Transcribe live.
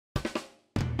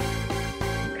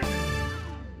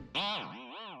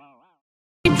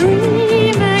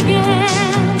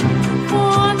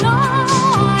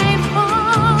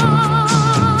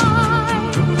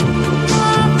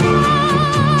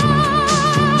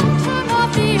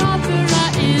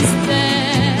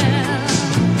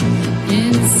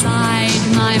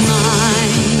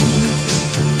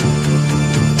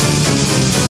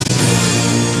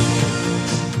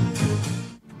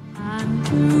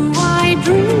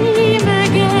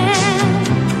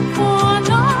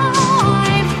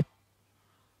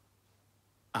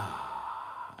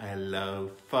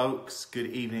folks.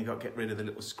 Good evening. Got to get rid of the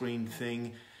little screen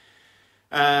thing.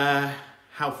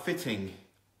 How fitting.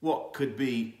 What could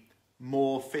be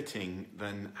more fitting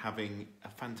than having a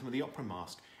Phantom of the Opera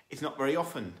mask? It's not very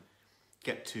often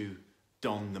get to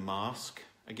don the mask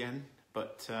again,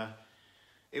 but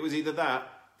it was either that,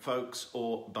 folks,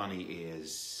 or bunny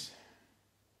ears.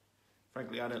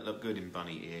 Frankly, I don't look good in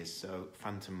bunny ears, so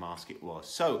Phantom mask it was.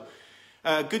 So,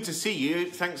 good to see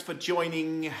you. Thanks for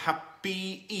joining.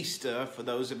 Happy Easter for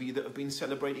those of you that have been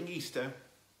celebrating Easter.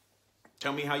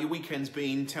 Tell me how your weekend's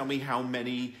been. Tell me how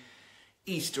many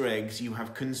Easter eggs you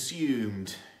have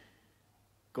consumed.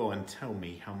 Go on, tell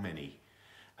me how many.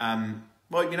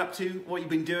 What have you been up to? What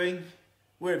have you been doing?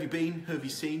 Where have you been? Who have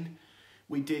you seen?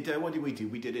 We did, what did we do?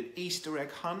 We did an Easter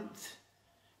egg hunt.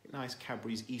 Nice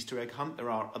Cadbury's Easter egg hunt.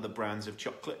 There are other brands of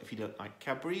chocolate if you don't like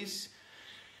Cadbury's.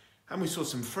 And we saw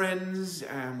some friends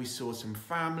and we saw some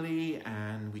family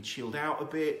and we chilled out a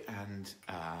bit. And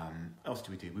what else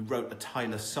did we do? We wrote a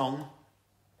Tyler song,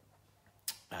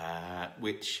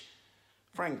 which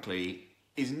frankly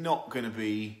is not going to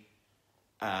be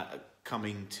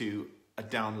coming to a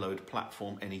download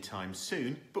platform anytime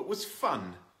soon, but was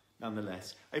fun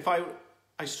nonetheless.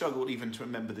 I struggled even to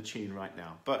remember the tune right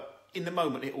now, but in the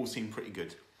moment, it all seemed pretty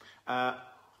good.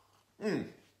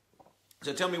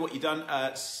 So tell me what you've done.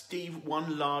 Steve,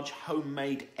 one large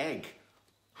homemade egg.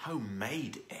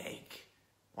 Homemade egg.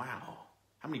 Wow.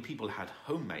 How many people had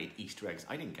homemade Easter eggs?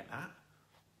 I didn't get that.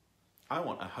 I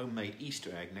want a homemade Easter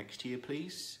egg next year,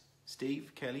 please.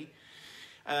 Steve, Kelly.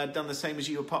 Done the same as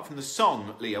you apart from the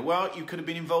song, Leah. Well, you could have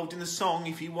been involved in the song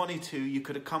if you wanted to. You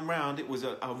could have come round. It was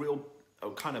a real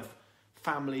kind of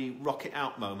family rock it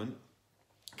out moment.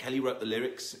 Kelly wrote the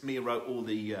lyrics, Mia wrote all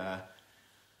the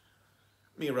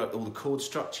chord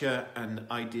structure, and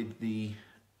I did the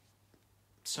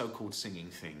so-called singing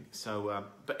thing. So,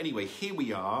 but anyway, here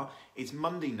we are. It's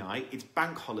Monday night. It's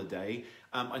bank holiday.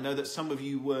 I know that some of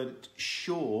you weren't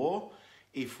sure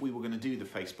if we were going to do the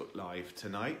Facebook Live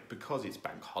tonight because it's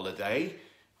bank holiday.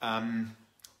 But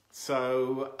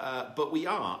we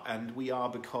are, and we are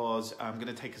because I'm going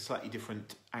to take a slightly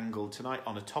different angle tonight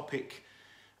on a topic.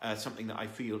 Something that I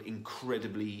feel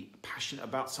incredibly passionate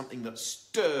about, something that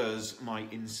stirs my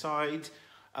inside.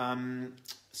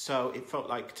 So it felt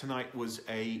like tonight was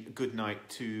a good night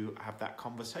to have that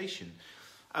conversation.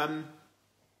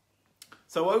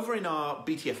 So over in our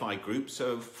BTFI group,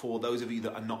 so for those of you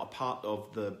that are not a part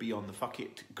of the Beyond the Fuck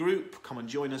It group, come and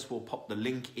join us. We'll pop the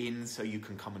link in so you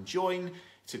can come and join.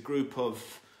 It's a group of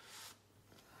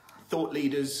thought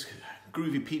leaders,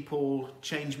 groovy people,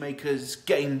 change makers,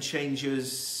 game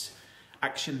changers,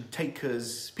 action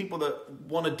takers, people that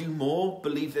want to do more,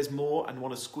 believe there's more and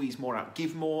want to squeeze more out,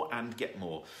 give more and get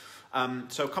more.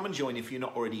 So come and join if you're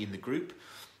not already in the group.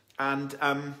 And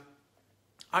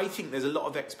I think there's a lot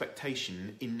of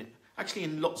expectation in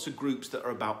lots of groups that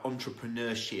are about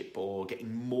entrepreneurship or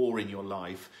getting more in your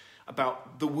life,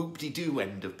 about the whoop-de-doo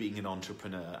end of being an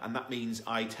entrepreneur. And that means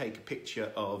I take a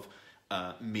picture of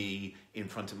me in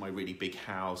front of my really big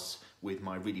house with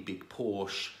my really big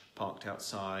Porsche parked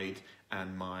outside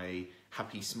and my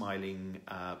happy, smiling,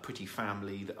 pretty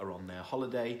family that are on their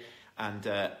holiday. And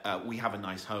we have a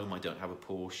nice home. I don't have a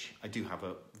Porsche. I do have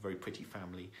a very pretty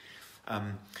family.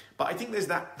 But I think there's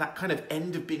that kind of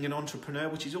end of being an entrepreneur,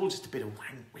 which is all just a bit of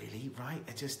wank, really, right?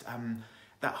 It just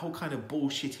that whole kind of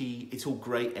bullshitty, it's all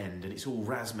great end, and it's all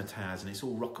razzmatazz, and it's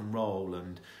all rock and roll,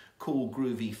 and cool,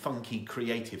 groovy, funky,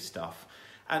 creative stuff.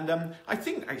 And I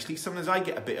think actually sometimes I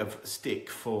get a bit of stick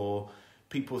for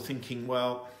people thinking,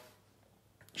 well,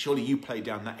 surely you play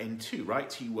down that end too,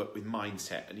 right? So you work with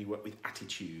mindset and you work with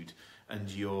attitude and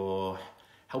you're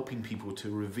helping people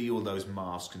to reveal those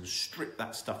masks and strip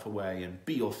that stuff away and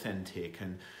be authentic.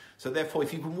 And so therefore,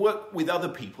 if you can work with other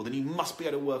people, then you must be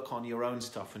able to work on your own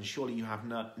stuff, and surely you have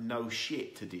no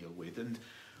shit to deal with. And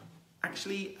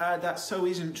actually, that so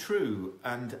isn't true.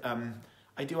 And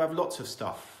I do have lots of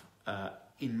stuff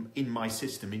in my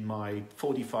system, in my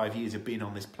 45 years of being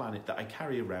on this planet, that I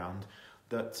carry around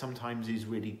that sometimes is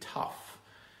really tough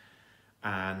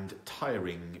and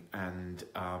tiring and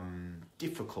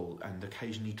difficult and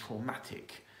occasionally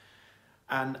traumatic.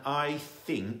 And I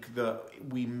think that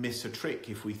we miss a trick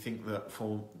if we think that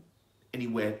for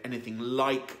anything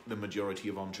like the majority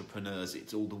of entrepreneurs,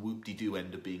 it's all the whoop-de-doo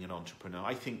end of being an entrepreneur.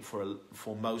 I think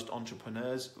for most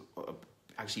entrepreneurs,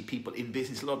 actually people in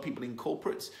business, a lot of people in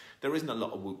corporates, there isn't a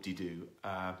lot of whoop-de-doo.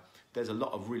 There's a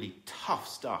lot of really tough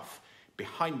stuff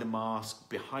behind the mask,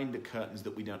 behind the curtains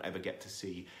that we don't ever get to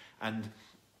see. And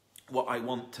what I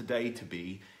want today to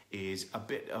be is a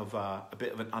bit of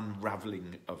an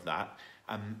unraveling of that.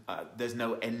 There's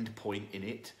no end point in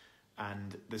it.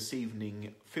 And this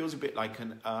evening feels a bit like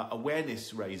an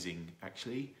awareness raising,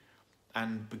 actually,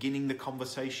 and beginning the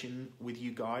conversation with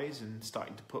you guys and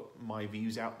starting to put my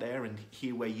views out there and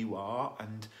hear where you are,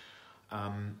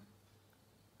 and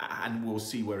we'll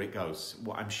see where it goes.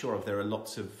 What I'm sure of, there are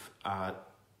lots of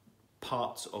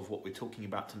parts of what we're talking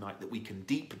about tonight that we can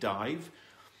deep dive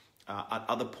at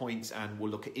other points, and we'll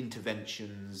look at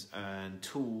interventions and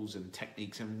tools and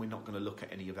techniques, and we're not going to look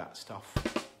at any of that stuff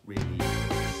really.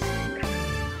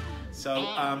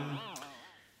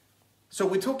 So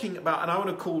we're talking about, and I want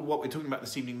to call what we're talking about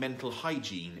this evening mental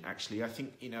hygiene, actually. I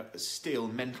think, still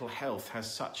mental health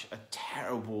has such a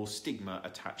terrible stigma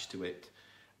attached to it.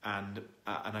 And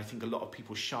I think a lot of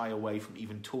people shy away from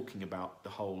even talking about the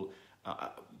whole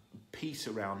piece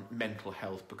around mental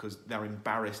health because they're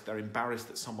embarrassed. They're embarrassed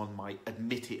that someone might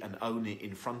admit it and own it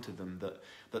in front of them,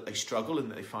 that they struggle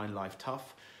and that they find life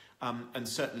tough. And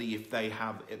certainly if they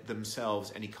have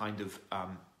themselves any kind of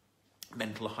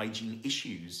mental hygiene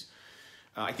issues.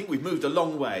 I think we've moved a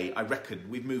long way. I reckon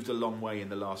we've moved a long way in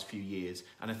the last few years.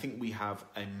 And I think we have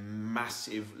a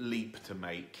massive leap to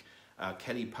make.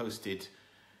 Kelly posted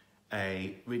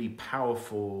a really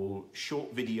powerful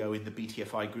short video in the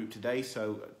BTFI group today.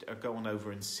 So go on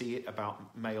over and see it,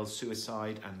 about male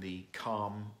suicide and the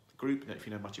Calm group. I don't know if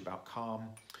you know much about Calm.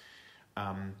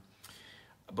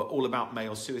 But all about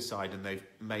male suicide, and they've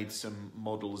made some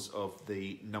models of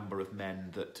the number of men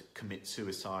that commit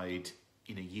suicide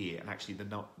in a year, and actually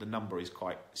the number is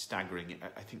quite staggering.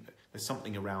 I think there's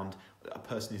something around a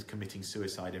person is committing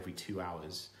suicide every 2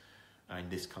 hours in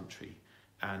this country,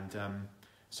 and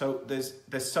so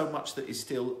there's so much that is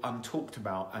still untalked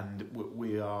about, and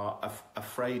we are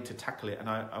afraid to tackle it. And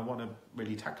I want to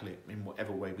really tackle it in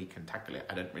whatever way we can tackle it.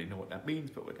 I don't really know what that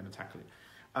means, but we're going to tackle it.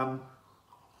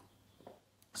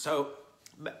 So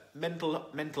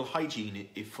mental hygiene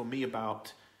is for me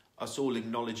about us all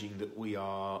acknowledging that we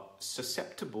are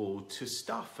susceptible to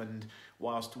stuff, and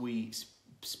whilst we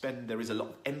there is a lot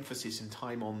of emphasis and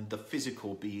time on the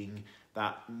physical being,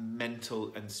 that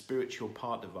mental and spiritual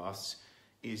part of us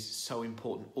is so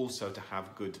important also to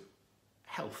have good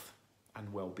health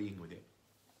and well-being with it.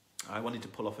 I wanted to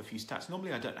pull off a few stats.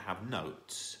 Normally I don't have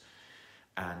notes,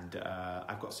 and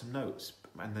I've got some notes,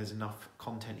 and there's enough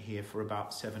content here for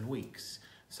about 7 weeks.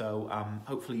 So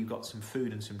hopefully you've got some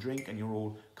food and some drink, and you're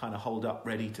all kind of holed up,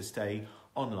 ready to stay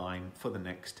online for the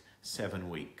next 7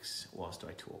 weeks whilst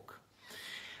I talk.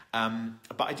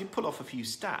 But I did pull off a few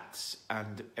stats,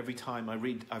 and every time I've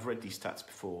read these stats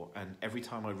before, and every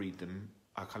time I read them,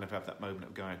 I kind of have that moment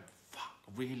of going, fuck,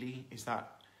 really? Is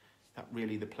that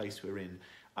really the place we're in?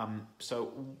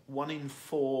 So 1 in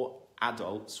 4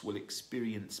 adults will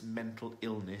experience mental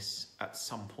illness at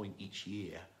some point each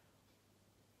year.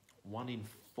 1 in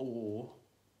 4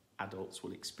 adults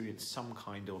will experience some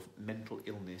kind of mental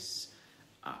illness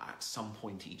at some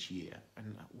point each year.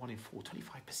 And 1 in 4,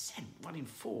 25%, 1 in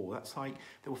 4, that's like,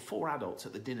 there were 4 adults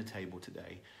at the dinner table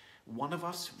today. One of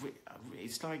us,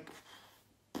 it's like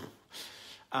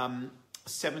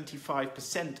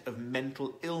 75% of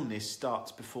mental illness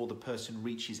starts before the person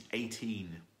reaches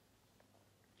 18.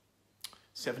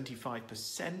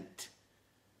 75%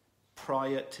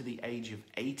 prior to the age of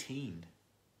 18.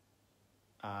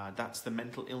 That's the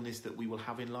mental illness that we will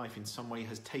have in life in some way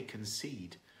has taken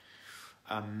seed.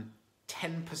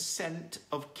 10%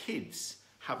 of kids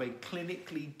have a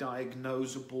clinically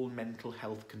diagnosable mental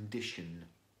health condition.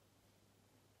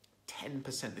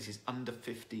 10%, this is under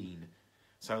 15.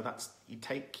 So that's,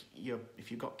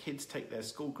 if you've got kids, take their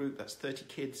school group, that's 30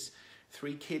 kids.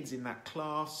 3 kids in that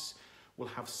class will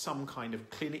have some kind of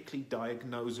clinically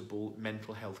diagnosable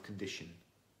mental health condition.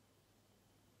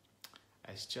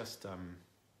 It's just,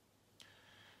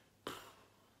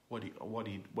 what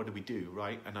do we do,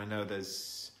 right? And I know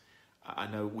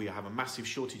we have a massive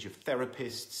shortage of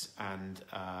therapists, and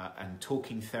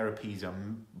talking therapies are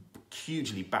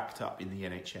hugely backed up in the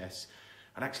NHS.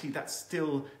 And actually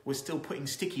we're still putting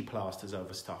sticky plasters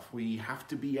over stuff. We have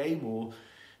to be able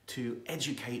to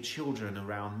educate children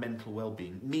around mental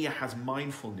well-being. Mia has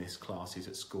mindfulness classes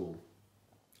at school.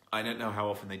 I don't know how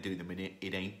often they do them, and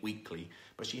it ain't weekly,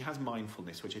 but she has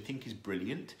mindfulness, which I think is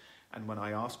brilliant. And when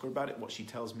I ask her about it, what she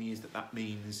tells me is that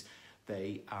means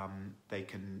they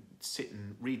can sit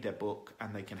and read their book,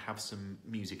 and they can have some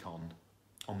music on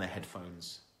their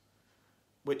headphones,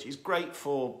 which is great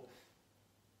for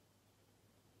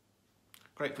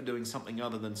doing something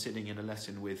other than sitting in a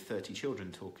lesson with 30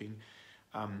 children talking,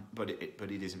 but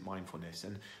it isn't mindfulness.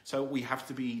 And so we have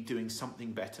to be doing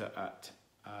something better at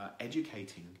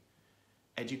educating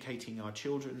our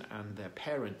children and their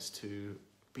parents to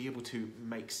be able to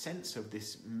make sense of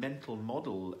this mental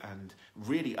model, and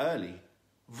really early,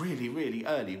 really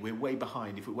early. We're way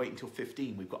behind. If we wait until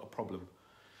 15, we've got a problem.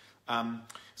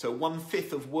 So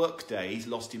 1/5 of work days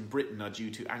lost in Britain are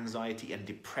due to anxiety and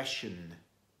depression.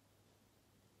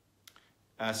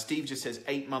 Steve just says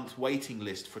 8-month waiting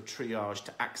list for triage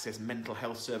to access mental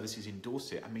health services in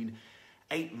Dorset. I mean,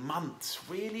 8 months,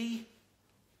 really?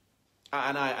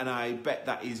 And I bet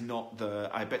that is not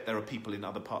I bet there are people in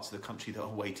other parts of the country that are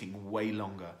waiting way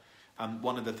longer.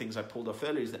 One of the things I pulled off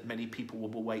earlier is that many people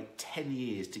will wait 10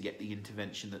 years to get the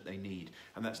intervention that they need.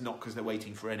 And that's not because they're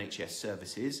waiting for NHS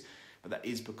services, but that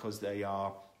is because they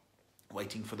are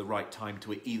waiting for the right time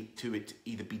to it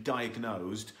either be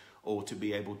diagnosed or to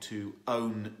be able to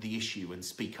own the issue and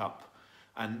speak up.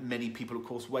 And many people, of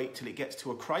course, wait till it gets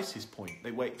to a crisis point.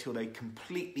 They wait till they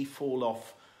completely fall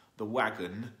off the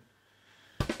wagon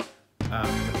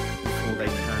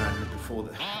before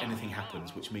anything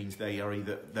happens, which means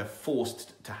they're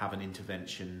forced to have an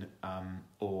intervention,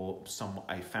 or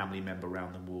a family member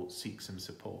around them will seek some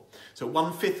support. So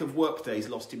 1/5 of work days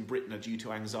lost in Britain are due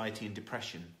to anxiety and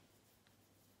depression.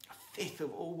 1/5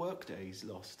 of all work days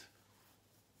lost.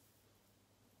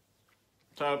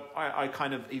 So I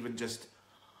kind of even just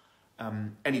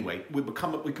anyway, we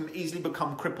can easily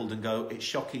become crippled and go, it's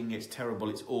shocking, it's terrible,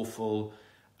 it's awful,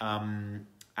 and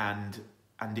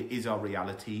it is our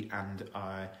reality, and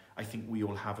I think we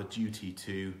all have a duty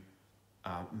to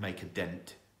make a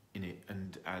dent in it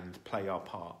and play our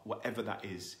part, whatever that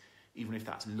is, even if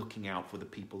that's looking out for the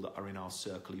people that are in our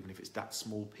circle, even if it's that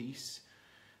small piece.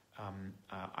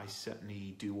 I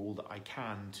certainly do all that I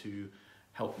can to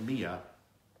help Mia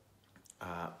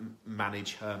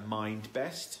manage her mind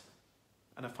best,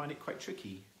 and I find it quite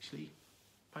tricky, actually.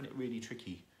 I find it really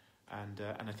tricky, and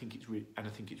I think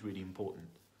it's really important.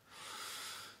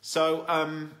 So,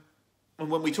 and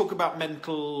when we talk about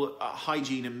mental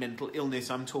hygiene and mental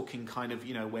illness, I'm talking kind of,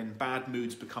 when bad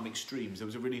moods become extremes. There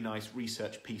was a really nice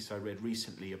research piece I read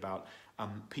recently about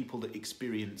people that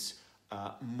experience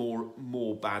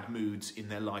more bad moods in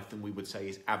their life than we would say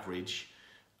is average.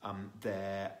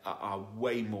 They are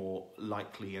way more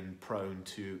likely and prone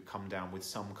to come down with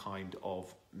some kind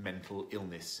of mental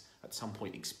illness, at some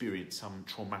point experience some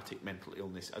traumatic mental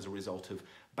illness as a result of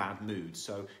bad moods.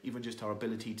 So even just our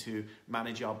ability to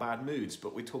manage our bad moods,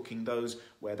 but we're talking those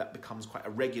where that becomes quite a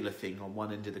regular thing on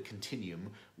one end of the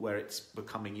continuum, where it's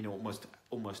becoming,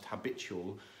 almost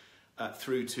habitual,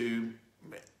 through to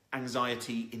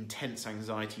anxiety, intense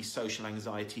anxiety, social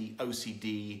anxiety,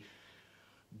 OCD,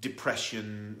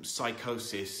 depression,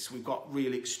 psychosis. We've got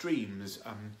real extremes.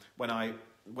 When I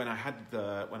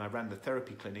ran the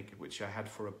therapy clinic, which I had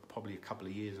for probably a couple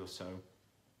of years or so,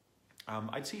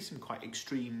 I'd see some quite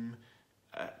extreme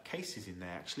cases in there.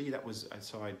 Actually,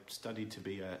 so I studied to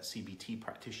be a CBT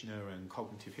practitioner and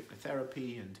cognitive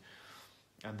hypnotherapy,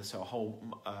 and so a whole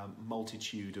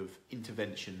multitude of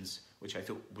interventions, which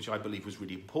I believe was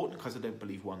really important, because I don't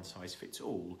believe one size fits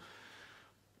all.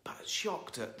 But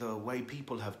shocked at the way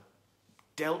people have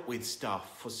dealt with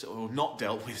stuff, or not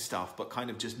dealt with stuff, but kind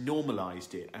of just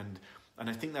normalised it. And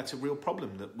I think that's a real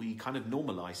problem, that we kind of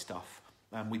normalise stuff.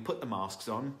 We put the masks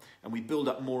on, and we build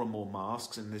up more and more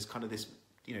masks, and there's kind of this,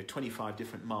 25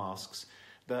 different masks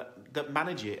that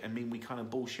manage it. I mean, we kind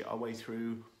of bullshit our way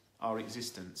through our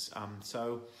existence.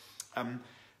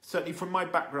 Certainly from my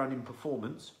background in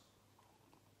performance,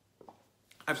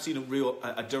 I've seen a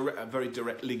very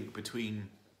direct link between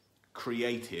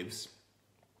creatives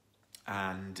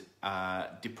and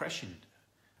depression,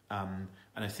 and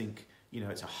I think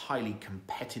it's a highly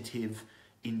competitive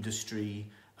industry,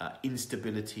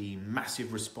 instability,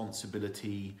 massive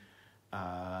responsibility,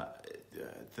 the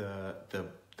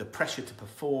pressure to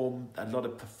perform, a lot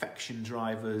of perfection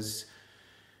drivers,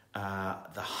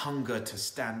 the hunger to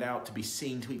stand out, to be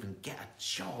seen, to even get a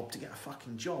job, to get a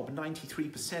fucking job.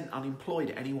 93% unemployed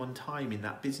at any one time in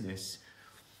that business.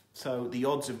 So the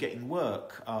odds of getting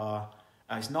work are,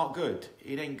 it's not good.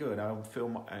 It ain't good. I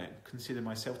consider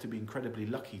myself to be incredibly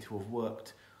lucky to have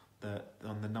worked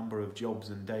on the number of jobs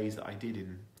and days that I did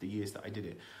in the years that I did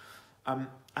it. And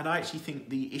I actually think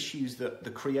the issues that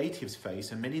the creatives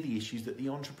face, and many of the issues that the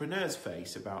entrepreneurs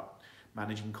face about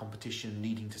managing competition,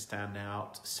 needing to stand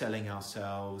out, selling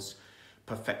ourselves,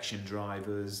 perfection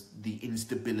drivers, the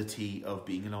instability of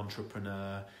being an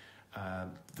entrepreneur,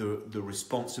 the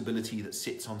responsibility that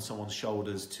sits on someone's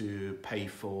shoulders to pay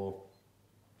for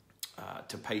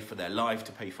their life,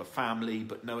 to pay for family,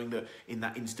 but knowing that in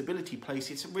that instability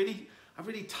place, it's a really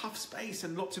tough space,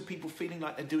 and lots of people feeling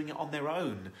like they're doing it on their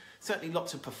own. Certainly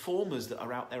lots of performers that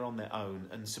are out there on their own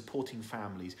and supporting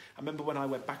families. I remember when I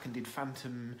went back and did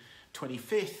Phantom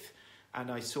 25th,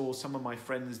 and I saw some of my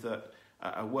friends that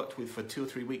I worked with for 2 or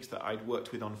 3 weeks that I'd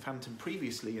worked with on Phantom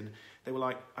previously, and they were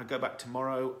like, I go back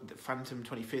tomorrow, the Phantom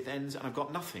 25th ends, and I've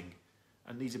got nothing.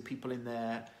 And these are people in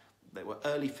there, they were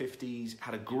early 50s,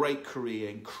 had a great career,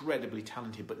 incredibly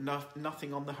talented, but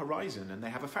nothing on the horizon, and they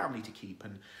have a family to keep,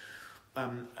 and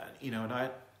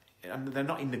and they're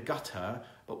not in the gutter,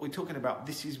 but we're talking about,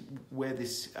 this is where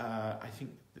this, I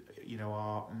think,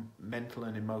 our mental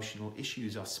and emotional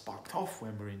issues are sparked off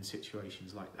when we're in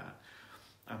situations like that.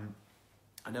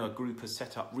 I know a group has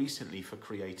set up recently for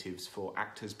creatives, for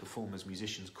actors, performers,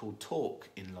 musicians, called Talk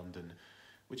in London,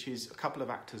 which is a couple of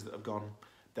actors that have gone,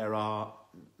 there are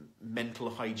mental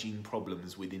hygiene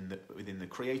problems within the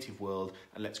creative world,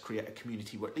 and let's create a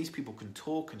community where at least people can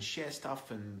talk and share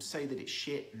stuff and say that it's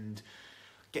shit and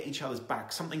get each other's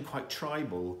back, something quite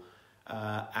tribal.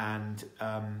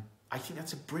 I think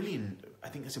that's a brilliant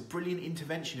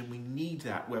intervention, and we need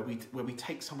that, where we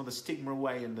take some of the stigma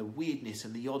away and the weirdness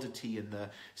and the oddity and the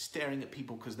staring at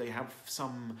people because they have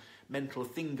some mental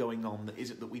thing going on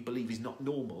that we believe is not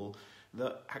normal,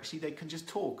 that actually they can just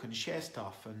talk and share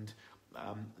stuff, and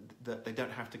that they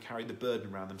don't have to carry the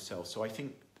burden around themselves. So I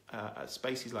think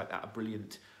spaces like that are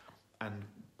brilliant, and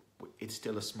it's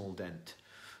still a small dent.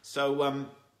 So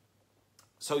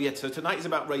tonight is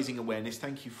about raising awareness.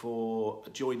 Thank you for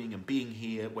joining and being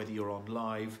here, whether you're on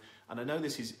live. And I know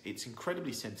it's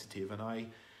incredibly sensitive, and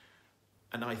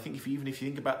I think if you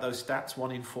think about those stats,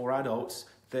 1 in 4 adults,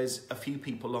 there's a few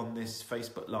people on this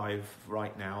Facebook Live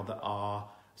right now that are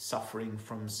suffering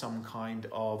from some kind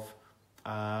of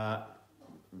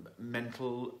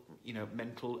mental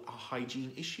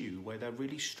hygiene issue, where they're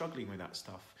really struggling with that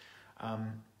stuff.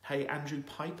 Hey, Andrew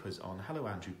Piper's on. Hello,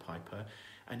 Andrew Piper.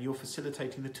 And you're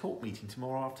facilitating the Talk meeting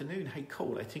tomorrow afternoon. Hey,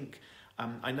 cool. I think,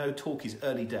 I know Talk is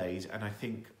early days, and I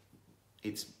think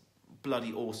it's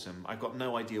bloody awesome. I've got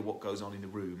no idea what goes on in the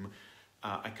room.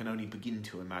 I can only begin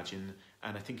to imagine,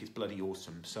 and I think it's bloody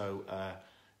awesome. So,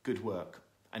 good work.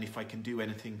 And if I can do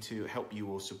anything to help you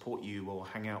or support you or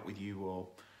hang out with you or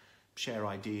share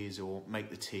ideas or make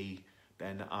the tea,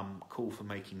 then I'm cool for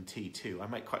making tea too. I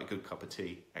make quite a good cup of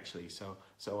tea, actually, so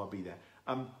I'll be there.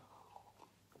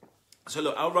 So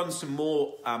look, I'll run some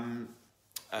more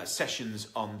sessions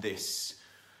on this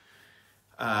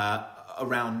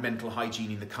around mental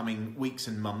hygiene in the coming weeks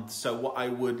and months. So what I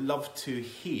would love to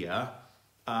hear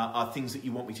are things that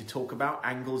you want me to talk about,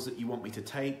 angles that you want me to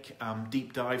take,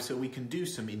 deep dive, so we can do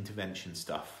some intervention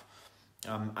stuff.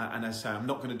 And as I say, I'm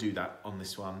not going to do that on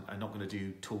this one. I'm not going to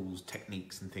do tools,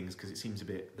 techniques and things, because it seems a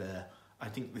bit there. I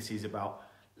think this is about,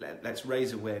 let's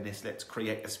raise awareness, let's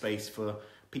create a space for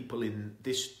people in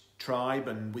this tribe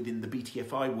and within the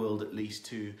BTFI world at least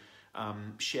to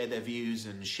share their views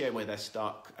and share where they're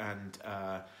stuck, and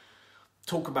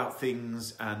talk about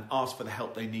things and ask for the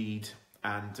help they need.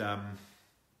 And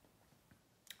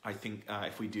I think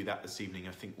if we do that this evening,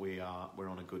 I think we're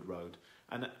on a good road.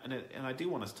 And I do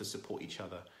want us to support each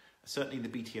other. Certainly in the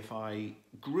BTFI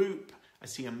group, I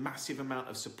see a massive amount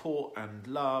of support and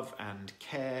love and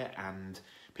care, and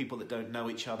people that don't know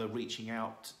each other reaching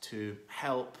out to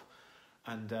help.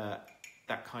 And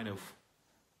that kind of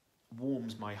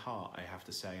warms my heart, I have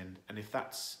to say. And if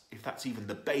that's even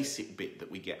the basic bit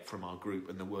that we get from our group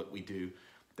and the work we do,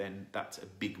 then that's a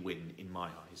big win in my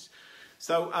eyes.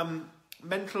 So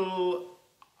mental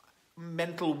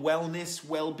wellness,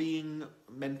 well-being,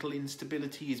 mental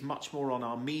instability is much more on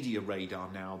our media radar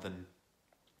now than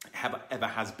ever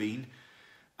has been.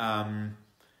 I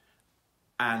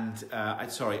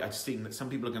just think that some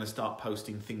people are going to start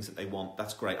posting things that they want.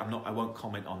 That's great. I won't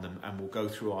comment on them, and we'll go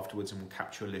through afterwards and we'll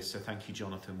capture a list. So thank you,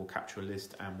 Jonathan. We'll capture a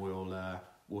list and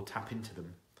we'll tap into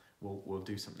them. We'll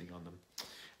do something on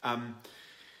them.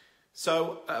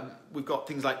 We've got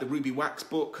things like the Ruby Wax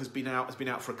book has been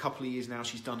out for a couple of years now.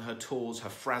 She's done her tours, her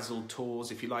frazzled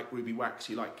tours. If you like Ruby Wax,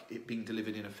 you like it being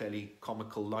delivered in a fairly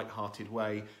comical, light-hearted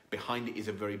way. Behind it is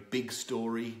a very big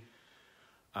story.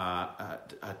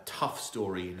 A tough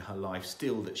story in her life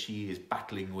still that she is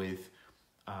battling with.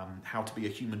 How to Be a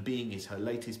Human Being is her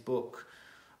latest book.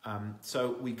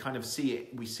 So we kind of see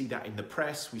it. We see that in the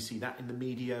press. We see that in the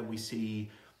media. We see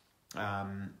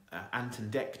Ant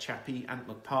and Dec chappie, Ant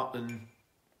McPartlin,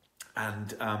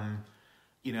 and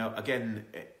again,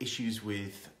 issues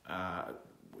with kind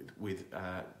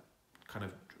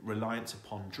of reliance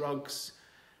upon drugs,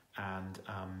 and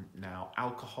now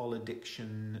alcohol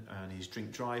addiction and his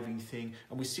drink driving thing.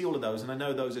 And we see all of those, and I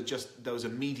know those are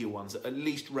media ones that at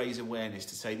least raise awareness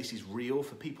to say this is real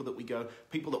for people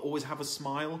that always have a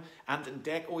smile. Ant and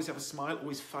Dec always have a smile,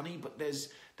 always funny, but there's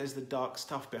the dark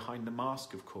stuff behind the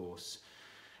mask, of course.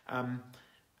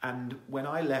 And when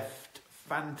I left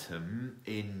Phantom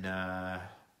in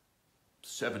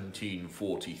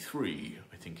 1743,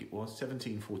 I think it was.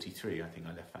 1743, I think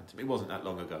I left Phantom. It wasn't that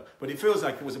long ago, but it feels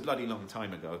like it was a bloody long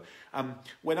time ago.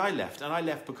 When I left, and I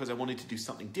left because I wanted to do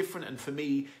something different, and for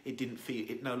me,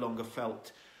 it no longer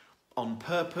felt on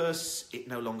purpose. It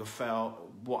no longer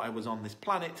felt what I was on this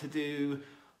planet to do,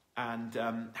 and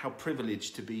how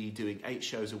privileged to be doing 8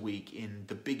 shows a week in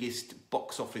the biggest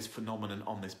box office phenomenon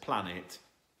on this planet.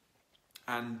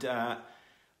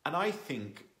 And I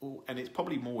think, and it's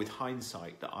probably more with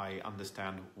hindsight that I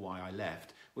understand why I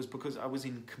left, was because I was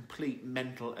in complete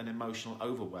mental and emotional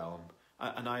overwhelm.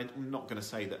 And I'm not going to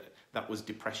say that that was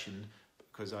depression,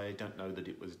 because I don't know that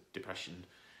it was depression.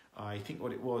 I think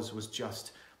what it was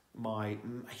just my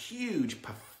huge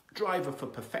driver for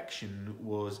perfection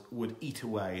would eat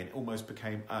away, and almost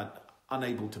became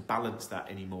unable to balance that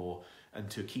anymore and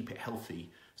to keep it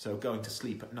healthy. So going to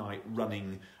sleep at night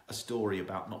running a story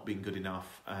about not being good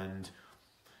enough, and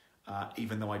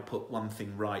even though I put one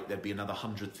thing right, there'd be another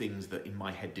 100 things that in my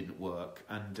head didn't work.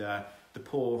 And our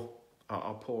poor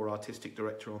artistic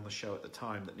director on the show at the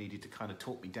time that needed to kind of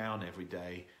talk me down every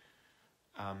day.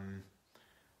 And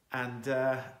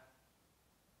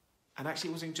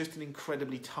actually it was just an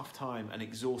incredibly tough time and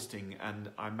exhausting, and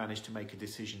I managed to make a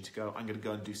decision to go, I'm going to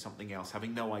go and do something else,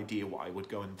 having no idea what I would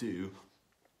go and do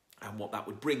and what that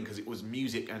would bring, because it was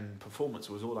music and performance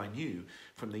was all I knew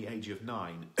from the age of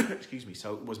 9. Excuse me.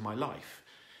 So it was my life.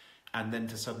 And then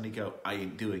to suddenly go, I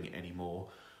ain't doing it anymore,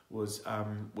 was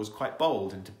quite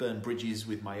bold, and to burn bridges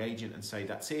with my agent and say,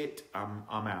 that's it, I'm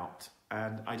out.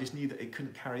 And I just knew that it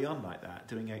couldn't carry on like that,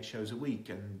 doing 8 shows a week,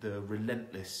 and the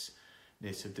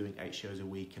relentlessness of doing 8 shows a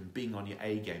week and being on your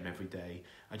A game every day.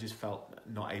 I just felt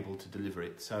not able to deliver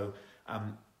it. So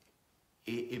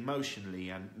emotionally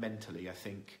and mentally, I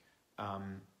think I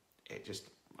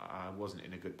wasn't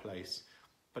in a good place.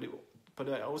 But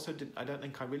I also didn't. I don't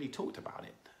think I really talked about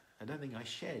it. I don't think I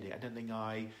shared it. I don't think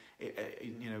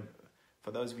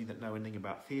for those of you that know anything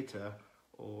about theatre,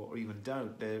 or even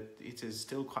don't, it is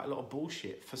still quite a lot of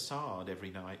bullshit facade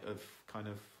every night of kind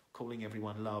of calling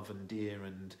everyone love and dear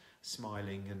and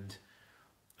smiling, and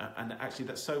actually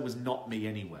that so was not me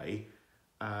anyway.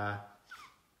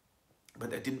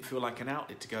 But it didn't feel like an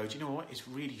outlet to go, do you know what, it's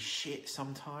really shit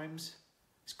sometimes.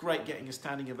 It's great getting a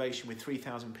standing ovation with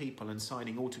 3,000 people and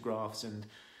signing autographs, and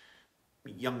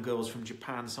young girls from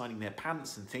Japan signing their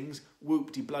pants and things,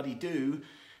 whoop-de-bloody-doo.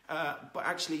 But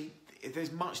actually,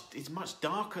 it's much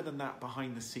darker than that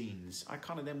behind the scenes. I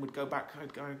kind of then would go back,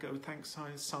 I'd go thanks,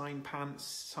 sign pants,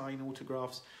 sign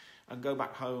autographs, and go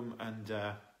back home and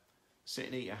sit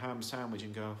and eat a ham sandwich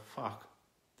and go, fuck,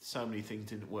 so many things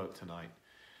didn't work tonight.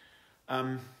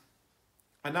 And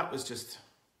that was just...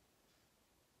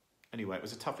 Anyway, it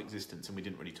was a tough existence, and we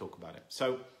didn't really talk about it.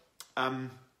 So I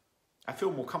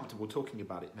feel more comfortable talking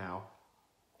about it now.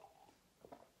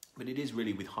 But it is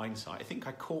really with hindsight. I think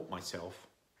I caught myself.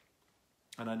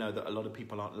 And I know that a lot of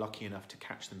people aren't lucky enough to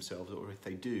catch themselves, or if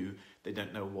they do, they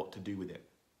don't know what to do with it.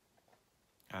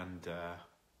 And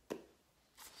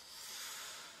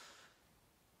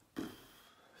it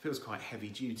feels quite heavy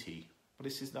duty. But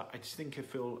this is that. I just think I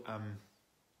feel... I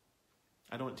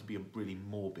don't want it to be a really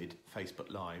morbid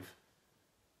Facebook Live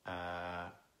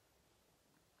at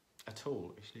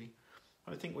all, actually.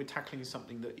 I think we're tackling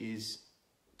something that is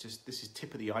just... This is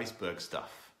tip of the iceberg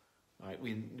stuff. Right?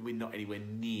 We're not anywhere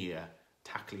near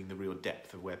tackling the real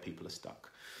depth of where people are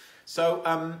stuck. So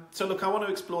look, I want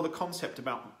to explore the concept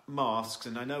about masks,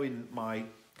 and I know in my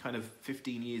kind of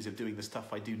 15 years of doing the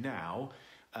stuff I do now,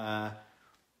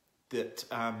 that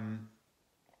I've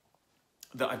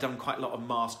done quite a lot of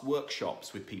mask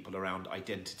workshops with people around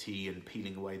identity and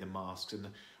peeling away the masks, and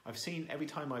I've seen every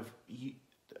time I've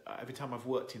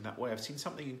worked in that way, I've seen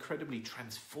something incredibly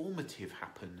transformative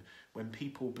happen when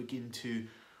people begin to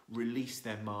release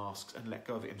their masks and let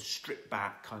go of it and strip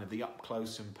back kind of the up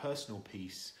close and personal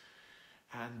piece,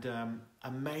 and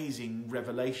amazing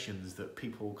revelations that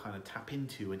people kind of tap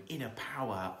into, and inner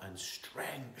power and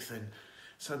strength, and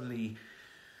suddenly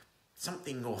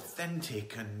something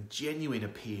authentic and genuine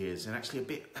appears, and actually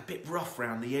a bit rough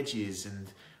around the edges,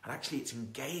 and actually it's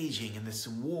engaging, and there's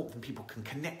some warmth and people can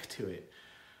connect to it.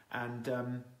 And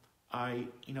I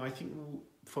think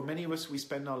for many of us, we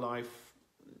spend our life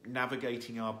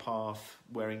navigating our path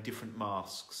wearing different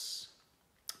masks,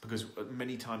 because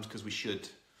we should.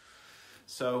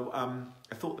 So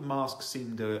I thought the mask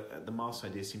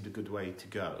idea seemed a good way to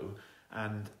go,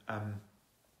 and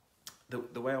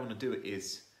the way I want to do it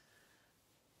is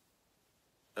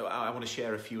I want to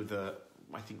share a few of the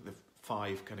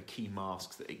 5 kind of key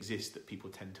masks that exist that people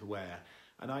tend to wear.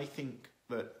 And I think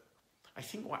that I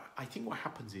think what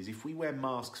happens is if we wear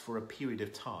masks for a period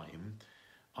of time,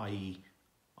 i.e.,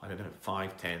 I don't know,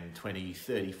 5, 10, 20,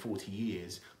 30, 40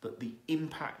 years, but the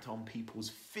impact on people's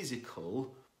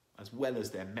physical as well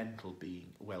as their mental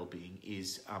well-being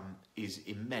is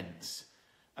immense.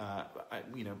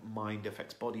 Mind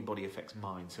affects body, body affects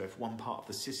mind. So if one part of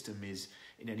the system is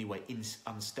in any way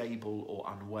unstable or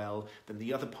unwell, then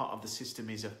the other part of the system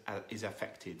is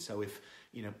affected. So if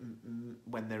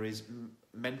when there is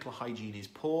mental hygiene is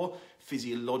poor,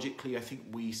 physiologically, I think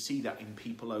we see that in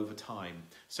people over time.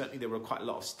 Certainly, there were quite a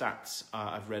lot of stats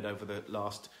I've read over the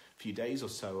last few days or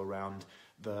so around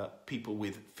the people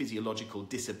with physiological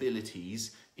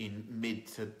disabilities in mid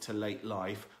to late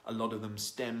life. A lot of them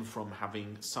stem from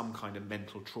having some kind of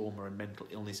mental trauma and mental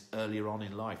illness earlier on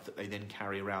in life that they then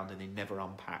carry around and they never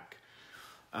unpack.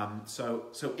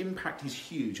 So impact is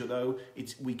huge, although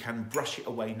we can brush it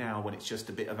away now when it's just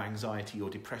a bit of anxiety or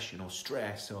depression or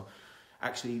stress. Or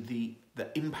actually the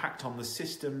impact on the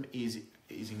system is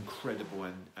incredible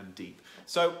and deep.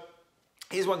 So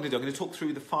here's what I'm going to do. I'm going to talk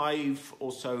through the 5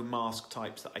 or so mask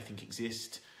types that I think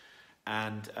exist,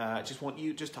 and just want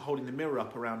you just to hold in the mirror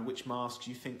up around which masks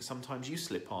you think sometimes you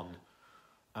slip on.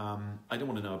 I don't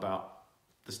want to know about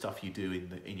the stuff you do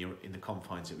in the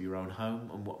confines of your own home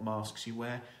and what masks you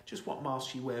wear. Just what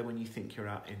masks you wear when you think you're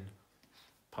out in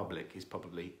public is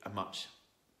probably a much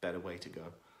better way to go.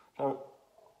 So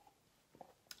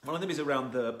one of them is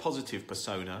around the positive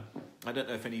persona. I don't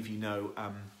know if any of you know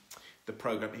the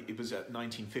program. It was a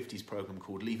 1950s program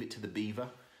called Leave It to the Beaver,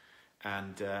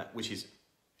 and which is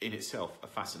in itself a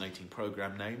fascinating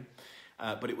program name.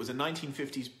 But it was a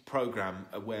 1950s program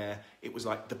where it was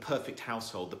like the perfect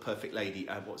household, the perfect lady.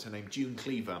 What's her name? June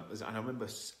Cleaver. And I remember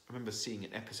seeing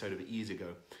an episode of it years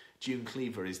ago. June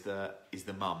Cleaver is the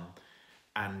mum,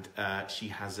 and she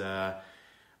has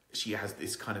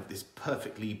this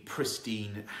perfectly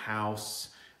pristine house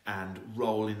and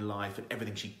role in life, and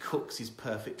everything she cooks is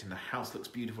perfect, and the house looks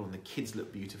beautiful, and the kids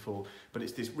look beautiful. But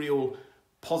it's this real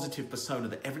positive persona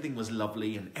that everything was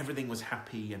lovely and everything was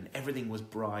happy and everything was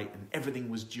bright and everything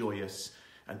was joyous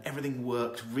and everything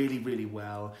worked really, really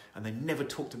well, and they never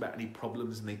talked about any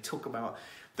problems, and they talk about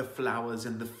the flowers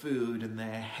and the food and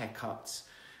their haircuts.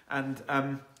 And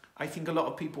I think a lot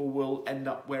of people will end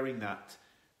up wearing that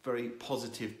very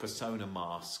positive persona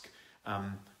mask,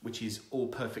 which is all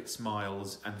perfect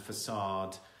smiles and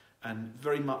facade, and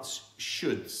very much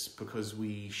shoulds, because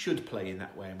we should play in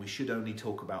that way and we should only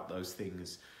talk about those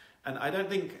things. And I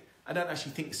don't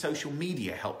actually think social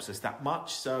media helps us that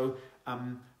much. So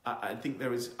I think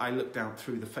I look down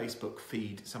through the Facebook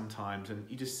feed sometimes and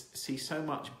you just see so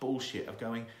much bullshit of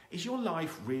going, is your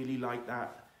life really like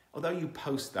that? Although you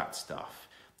post that stuff,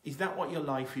 is that what your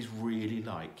life is really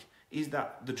like? Is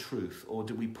that the truth? Or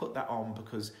do we put that on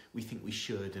because we think we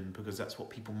should, and because that's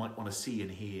what people might want to see and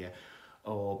hear?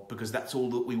 Or because that's all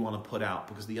that we want to put out,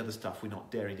 because the other stuff we're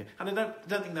not daring to. And I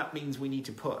don't think that means we need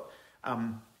to put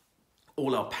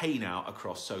all our pain out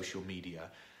across social media.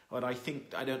 But I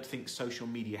don't think social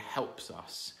media helps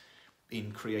us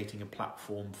in creating a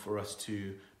platform for us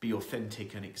to be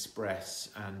authentic and express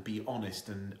and be honest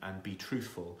and be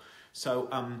truthful. So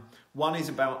one is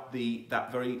about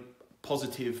that very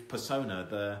positive persona,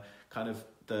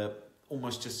 the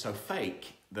almost just so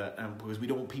fake, that because we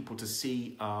don't want people to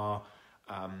see our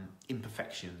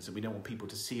imperfections, and we don't want people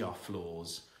to see our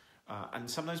flaws, and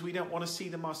sometimes we don't want to see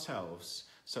them ourselves.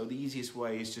 So the easiest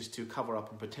way is just to cover up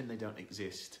and pretend they don't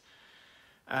exist.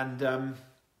 And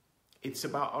it's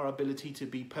about our ability to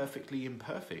be perfectly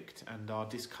imperfect and our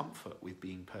discomfort with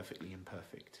being perfectly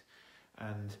imperfect.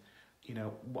 And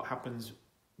what happens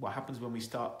when we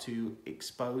start to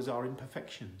expose our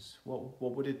imperfections?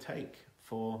 What would it take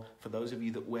for those of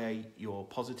you that wear your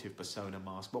positive persona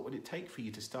mask? What would it take for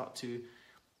you to start to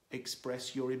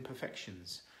express your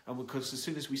imperfections? And because as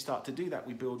soon as we start to do that,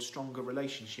 we build stronger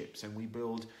relationships and we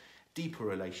build deeper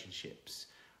relationships,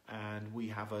 and we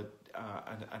have an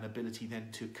ability then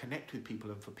to connect with people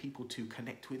and for people to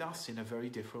connect with us in a very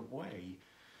different way.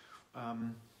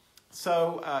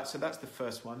 So that's the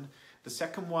first one. The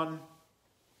second one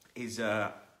is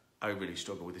I really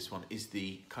struggle with this one, is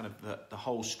the kind of the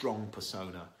whole strong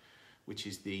persona, which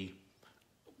is the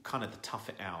kind of the tough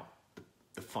it out,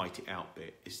 the fight it out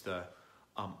bit. Is the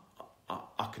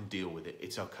I can deal with it,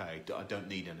 it's okay, I don't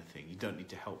need anything, you don't need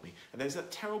to help me. And there's that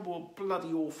terrible,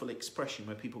 bloody awful expression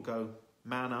where people go,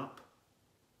 man up,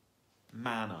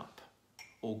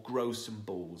 or grow some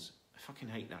balls. I fucking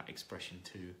hate that expression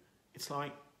too. It's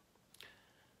like,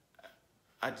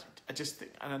 I just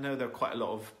think, and I know there are quite a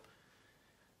lot of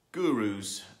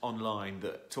gurus online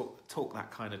that talk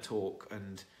that kind of talk,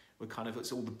 and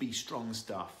it's all the be strong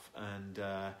stuff.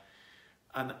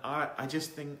 And I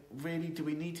just think, really, do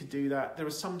we need to do that? There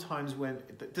are some times when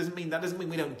that doesn't mean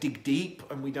we don't dig deep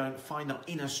and we don't find our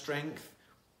inner strength.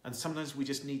 And sometimes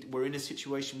we're in a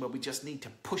situation where we just need to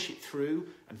push it through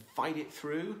and fight it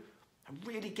through. I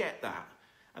really get that.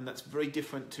 And that's very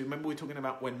different to, remember we were talking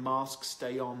about when masks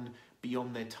stay on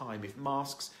beyond their time. If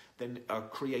masks then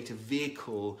create a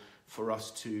vehicle for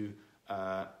us to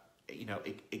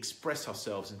express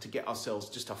ourselves and to get ourselves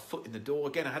just our foot in the door.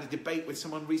 Again, I had a debate with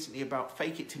someone recently about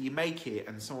fake it till you make it,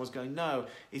 and someone was going, no,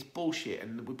 it's bullshit,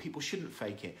 and people shouldn't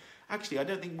fake it. Actually, I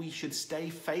don't think we should stay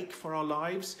fake for our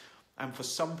lives. And for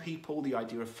some people, the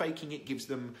idea of faking it gives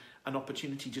them an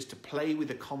opportunity just to play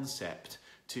with a concept,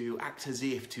 to act as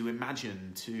if, to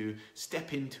imagine, to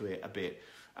step into it a bit.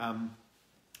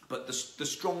 But the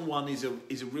strong one is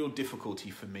a real difficulty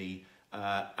for me.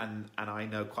 And I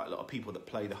know quite a lot of people that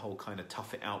play the whole kind of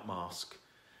tough it out mask.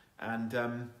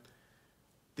 And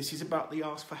this is about the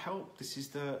ask for help. This is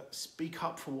the speak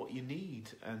up for what you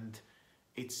need. And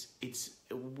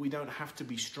we don't have to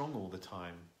be strong all the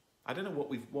time. I don't know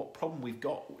what problem we've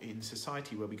got in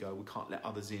society where we go, we can't let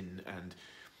others in and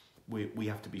we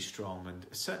have to be strong. And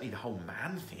certainly the whole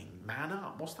man thing, man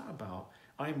up, what's that about?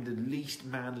 I'm the least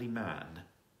manly man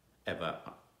ever,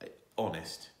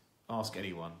 honest. Ask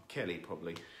anyone, Kelly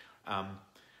probably.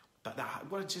 But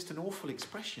it's just an awful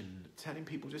expression, telling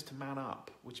people just to man up,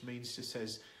 which means just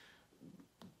says,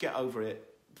 get over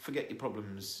it, forget your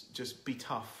problems, just be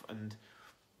tough. And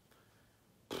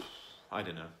I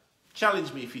don't know.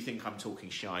 Challenge me if you think I'm talking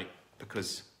shite,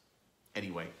 because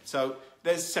anyway. So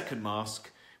there's second mask,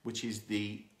 which is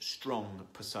the strong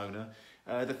persona.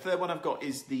 The third one I've got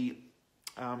is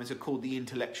called the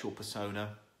intellectual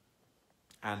persona.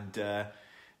 And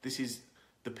this is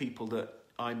the people that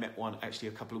I met one actually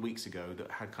a couple of weeks ago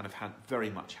that had very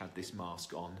much had this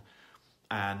mask on.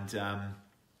 And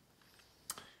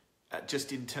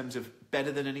just in terms of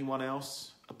better than anyone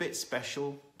else, a bit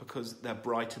special because they're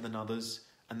brighter than others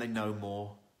and they know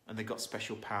more and they've got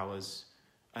special powers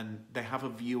and they have a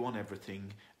view on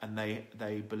everything and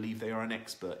they believe they are an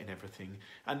expert in everything.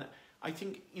 And I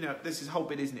think, there's this whole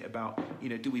bit, isn't it, about,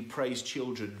 do we praise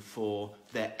children for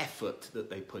their effort that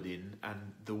they put in and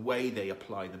the way they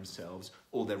apply themselves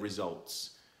or their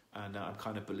results? And I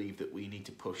kind of believe that we need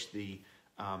to push the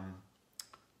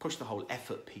whole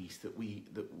effort piece, that we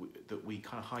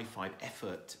kind of high-five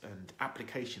effort and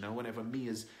application. And whenever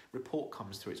Mia's report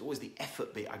comes through, it's always the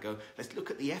effort bit. I go, let's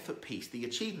look at the effort piece, the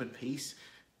achievement piece,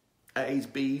 A's,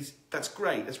 B's, that's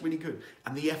great, that's really good.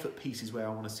 And the effort piece is where I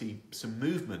want to see some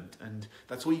movement, and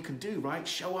that's all you can do, right?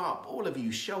 Show up, all of you,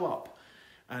 show up,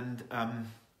 and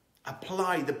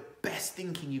apply the best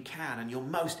thinking you can and your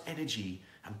most energy,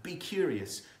 and be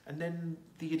curious, and then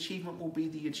the achievement will be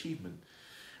the achievement.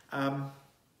 I'm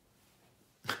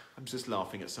just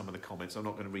laughing at some of the comments. I'm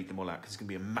not going to read them all out because it's going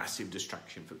to be a massive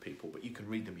distraction for people, but you can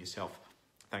read them yourself.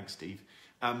 Thanks, Steve.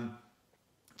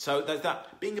 So there's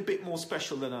that, being a bit more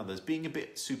special than others, being a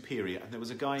bit superior. And there was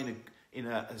a guy in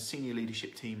a senior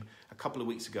leadership team a couple of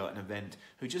weeks ago at an event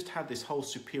who just had this whole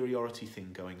superiority thing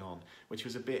going on, which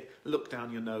was a bit, look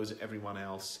down your nose at everyone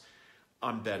else.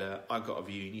 I'm better, I've got a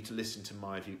view, you need to listen to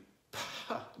my view.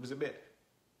 It was a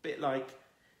bit like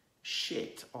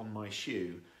shit on my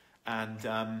shoe.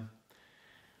 And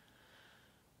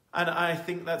I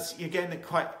think that's, again,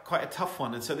 quite a tough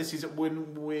one. And so this is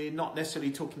when we're not necessarily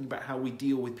talking about how we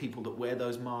deal with people that wear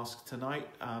those masks tonight.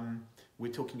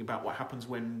 We're talking about what happens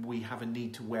when we have a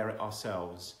need to wear it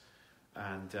ourselves.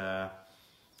 And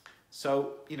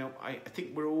so, I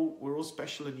think we're all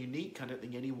special and unique. I don't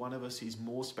think any one of us is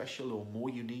more special or more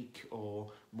unique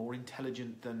or more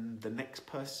intelligent than the next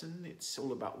person. It's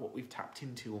all about what we've tapped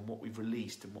into and what we've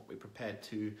released and what we're prepared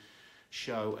to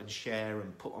show and share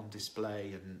and put on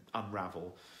display and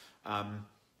unravel.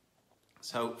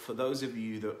 So for those of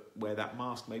you that wear that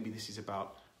mask, maybe this is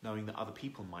about knowing that other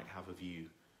people might have a view,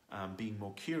 being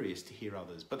more curious to hear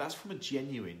others. But that's from a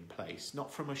genuine place,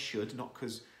 not from a should, not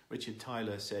because Richard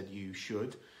Tyler said you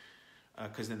should,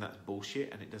 because then that's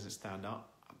bullshit and it doesn't stand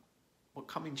up. But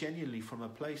coming genuinely from a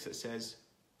place that says,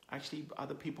 actually,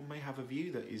 other people may have a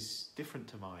view that is different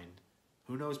to mine.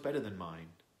 Who knows better than mine?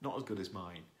 Not as good as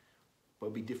mine. Will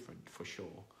be different for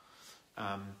sure.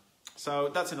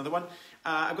 So that's another one.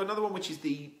 I've got another one which is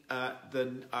the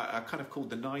kind of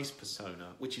called the nice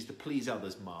persona, which is the please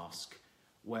others mask,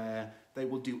 where they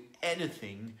will do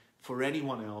anything for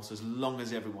anyone else as long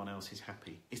as everyone else is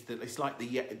happy. It's like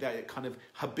the kind of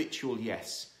habitual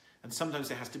yes, and sometimes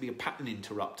there has to be a pattern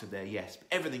interrupt of their yes. But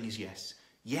everything is yes,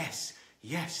 yes,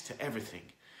 yes to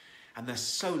everything, and they're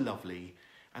so lovely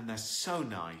and they're so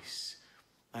nice.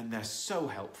 and they're so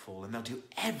helpful, and they'll do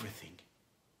everything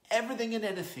and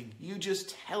anything. You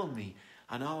just tell me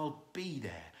and I'll be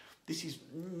there. This is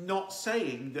not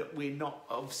saying that we're not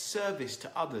of service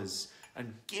to others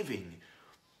and giving.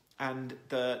 And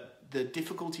the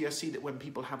difficulty I see that when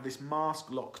people have this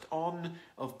mask locked on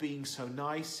of being so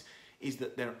nice is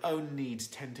that their own needs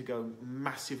tend to go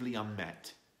massively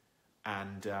unmet.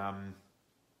 And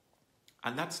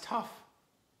that's tough,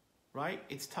 right?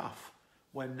 It's tough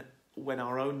when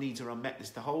our own needs are unmet.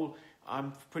 It's the whole,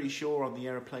 I'm pretty sure on the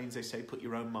aeroplanes they say put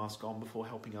your own mask on before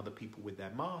helping other people with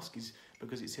their mask, is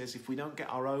because it says if we don't get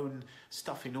our own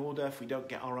stuff in order, if we don't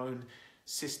get our own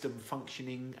system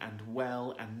functioning and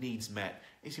well and needs met,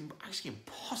 it's actually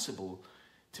impossible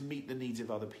to meet the needs of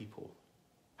other people.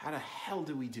 How the hell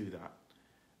do we do that?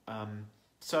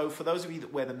 So for those of you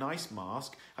that wear the nice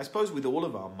mask, I suppose with all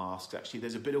of our masks, actually,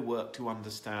 there's a bit of work to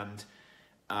understand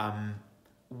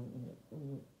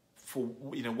for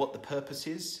what the purpose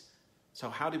is. So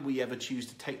how did we ever choose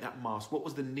to take that mask? What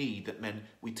was the need that meant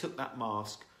we took that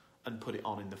mask and put it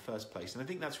on in the first place? And I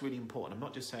think that's really important. I'm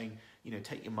not just saying,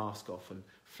 take your mask off and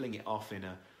fling it off in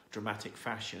a dramatic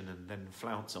fashion and then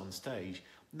flounce on stage.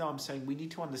 No, I'm saying we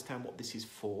need to understand what this is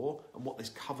for and what this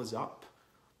covers up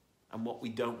and what we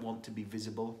don't want to be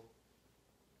visible.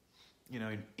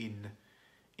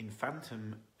 In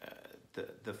Phantom,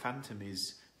 the Phantom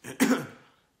is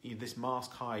this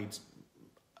mask hides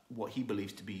what he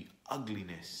believes to be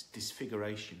ugliness,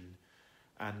 disfiguration,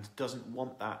 and doesn't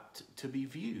want that to be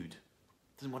viewed.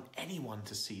 Doesn't want anyone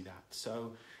to see that.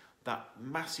 So that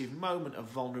massive moment of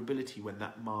vulnerability when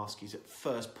that mask is at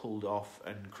first pulled off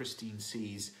and Christine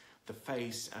sees the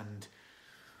face and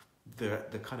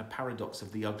the kind of paradox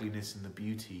of the ugliness and the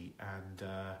beauty. And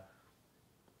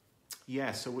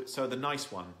so the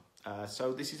nice one.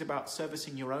 So this is about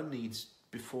servicing your own needs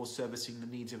before servicing the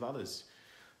needs of others.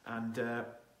 And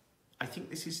I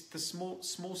think this is the small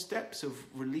steps of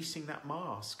releasing that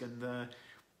mask and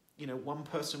one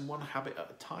person, one habit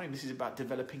at a time. This is about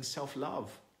developing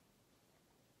self-love,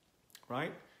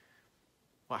 right?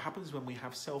 What happens when we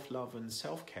have self-love and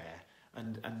self-care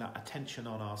and that attention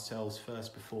on ourselves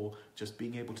first before just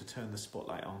being able to turn the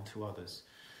spotlight on to others?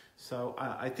 So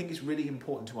I think it's really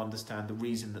important to understand the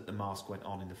reason that the mask went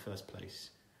on in the first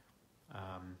place.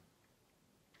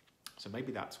 So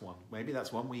maybe that's one. Maybe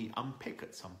that's one we unpick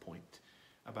at some point,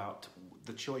 about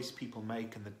the choice people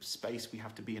make and the space we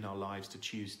have to be in our lives to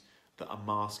choose that a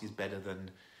mask is better than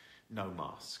no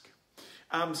mask.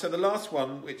 So the last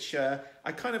one, which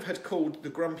I kind of had called the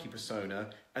grumpy persona,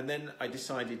 and then I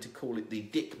decided to call it the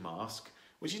dick mask,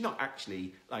 which is not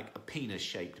actually like a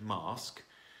penis-shaped mask.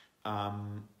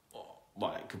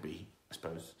 Well, it could be, I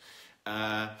suppose.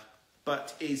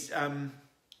 But is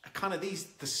kind of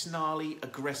the snarly,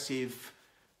 aggressive,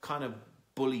 kind of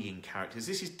bullying characters.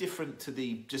 This is different to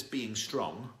the just being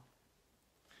strong.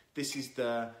 This is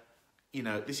the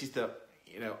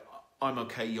I'm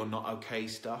okay, you're not okay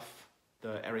stuff,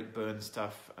 the Eric Byrne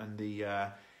stuff, and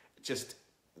the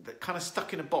kind of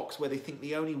stuck in a box where they think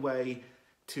the only way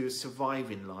to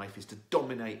survive in life is to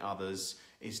dominate others,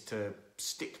 is to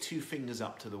stick two fingers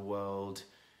up to the world,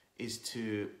 is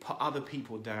to put other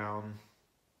people down.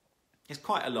 There's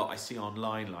quite a lot I see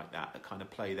online like that kind of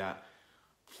play that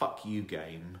fuck you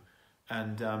game.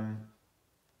 And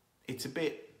it's a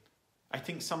bit, I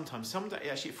think sometimes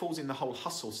actually it falls in the whole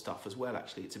hustle stuff as well,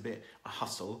 actually. It's a bit a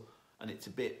hustle, and it's a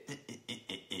bit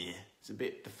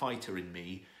the fighter in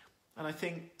me. And I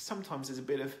think sometimes there's a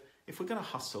bit of, if we're going to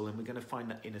hustle and we're going to find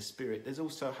that inner spirit, there's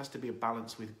also has to be a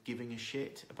balance with giving a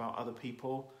shit about other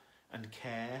people and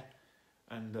care,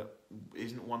 and that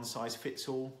isn't one size fits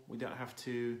all. We don't have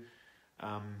to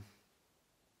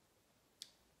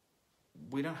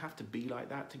be like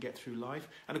that to get through life.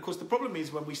 And of course the problem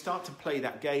is when we start to play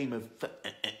that game of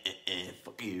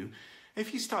fuck you,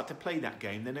 if you start to play that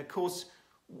game, then of course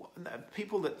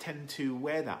people that tend to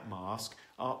wear that mask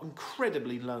are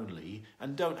incredibly lonely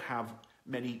and don't have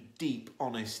many deep,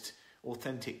 honest,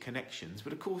 authentic connections.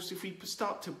 But of course, if we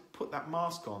start to put that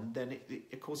mask on, then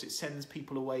it sends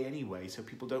people away anyway. So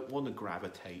people don't want to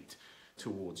gravitate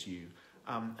towards you,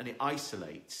 and it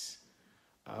isolates.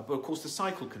 But of course, the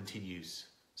cycle continues.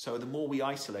 So the more we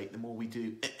isolate, the more we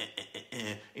do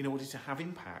in order to have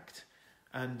impact.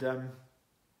 And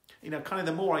kind of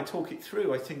the more I talk it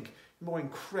through, I think the more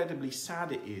incredibly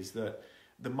sad it is that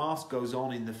the mask goes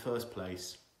on in the first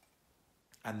place.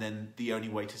 And then the only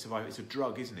way to survive, it's a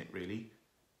drug, isn't it, really?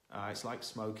 It's like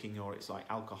smoking, or it's like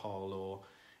alcohol, or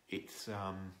it's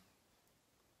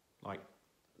like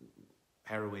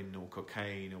heroin or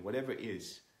cocaine or whatever it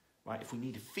is, right? If we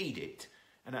need to feed it,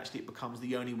 And actually it becomes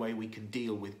the only way we can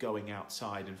deal with going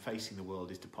outside and facing the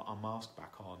world is to put our mask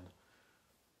back on.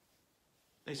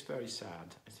 It's very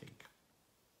sad, I think.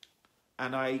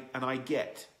 And I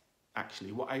get,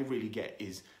 actually, what I really get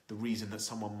is the reason that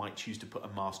someone might choose to put a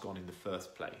mask on in the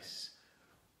first place.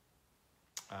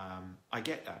 I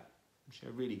get that. I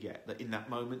really get that in that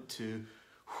moment to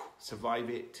survive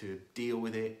it, to deal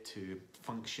with it, to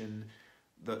function,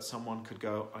 that someone could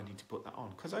go, I need to put that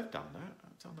on. Because I've done that.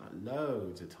 I've done that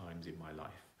loads of times in my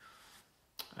life.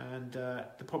 And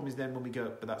the problem is then when we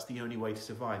go, but that's the only way to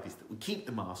survive, is that we keep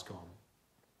the mask on.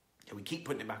 And we keep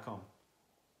putting it back on.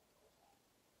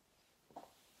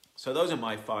 So those are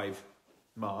my 5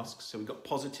 masks. So we've got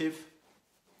positive,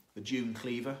 the June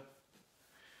cleaver,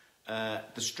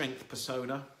 the strength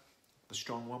persona, the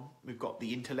strong one. We've got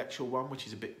the intellectual one, which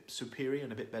is a bit superior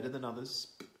and a bit better than others.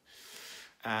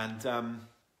 And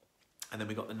then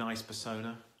we've got the nice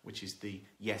persona, which is the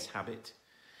yes habit,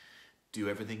 do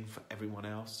everything for everyone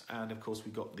else. And of course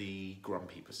we've got the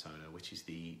grumpy persona, which is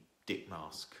the dick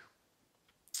mask.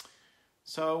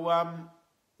 So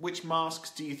which masks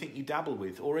do you think you dabble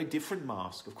with? Or a different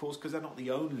mask, of course, because they're not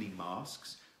the only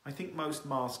masks. I think most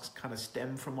masks kind of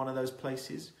stem from one of those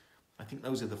places. I think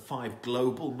those are the 5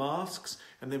 global masks,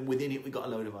 and then within it we've got a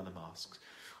load of other masks.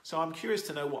 So I'm curious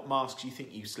to know what masks you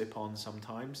think you slip on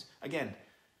sometimes. Again,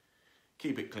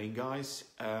 keep it clean, guys.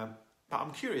 But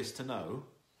I'm curious to know,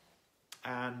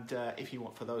 and if you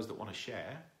want, for those that want to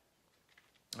share,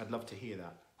 I'd love to hear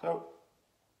that. So,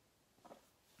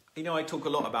 you know, I talk a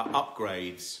lot about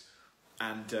upgrades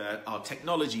and our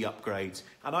technology upgrades,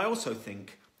 and I also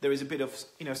think there is a bit of,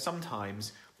 you know,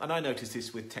 sometimes, and I notice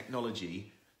this with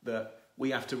technology, that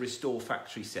we have to restore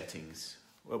factory settings,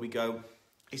 where we go,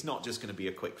 it's not just going to be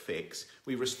a quick fix.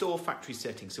 We restore factory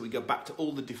settings, so we go back to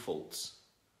all the defaults,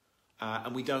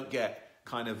 and we don't get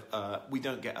kind of, we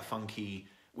don't get funky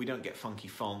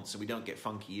fonts, and we don't get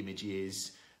funky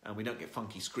images, and we don't get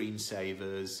funky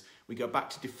screensavers. We go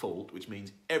back to default, which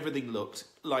means everything looks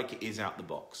like it is out the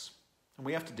box, and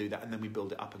we have to do that, and then we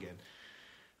build it up again.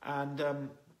 And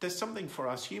there's something for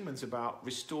us humans about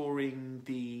restoring,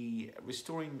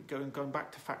 going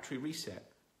back to factory reset.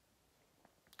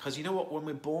 Because you know what, when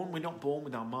we're born, we're not born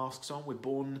with our masks on. We're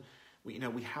born, we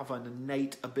have an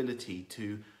innate ability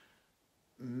to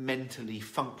mentally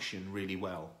function really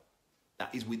well.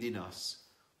 That is within us.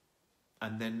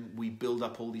 And then we build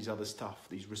up all these other stuff,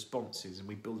 these responses, and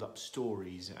we build up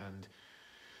stories, and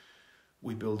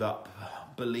we build up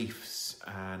beliefs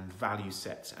and value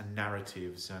sets and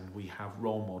narratives, and we have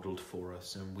role modeled for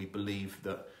us, and we believe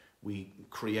that we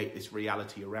create this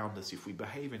reality around us if we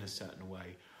behave in a certain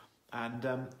way. And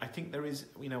I think there is,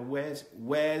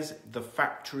 where's the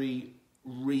factory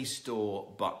restore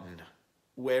button?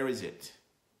 Where is it?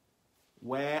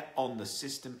 Where on the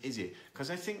system is it? Because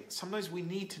I think sometimes we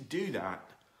need to do that,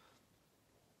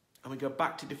 and we go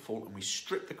back to default and we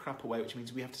strip the crap away, which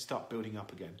means we have to start building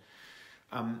up again.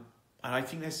 And I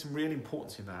think there's some real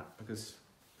importance in that, because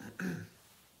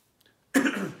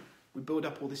we build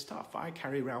up all this stuff. I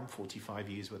carry around 45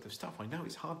 years worth of stuff. I know,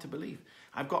 it's hard to believe.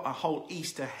 I've got a whole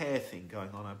Easter hair thing going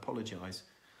on. I apologise.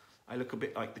 I look a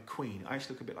bit like the Queen. I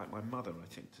actually look a bit like my mother, I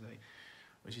think, today,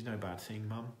 which is no bad thing,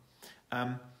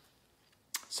 Mum.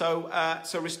 So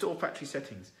restore factory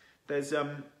settings. There's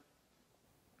no,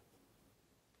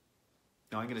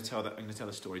 I'm going to tell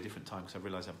the story a different time, because I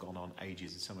realise I've gone on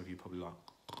ages, and some of you probably like,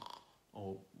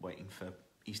 or waiting for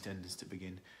EastEnders to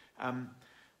begin.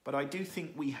 But I do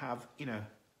think we have,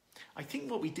 I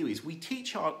think what we do is we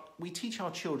teach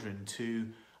our children to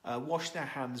wash their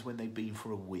hands when they've been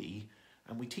for a wee,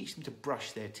 and we teach them to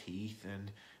brush their teeth,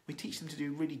 and we teach them to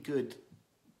do really good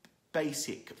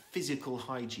basic physical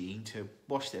hygiene, to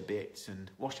wash their bits and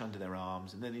wash under their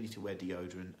arms, and then they need to wear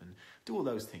deodorant and do all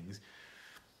those things.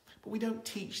 But we don't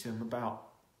teach them about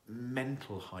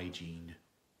mental hygiene.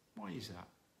 Why is that?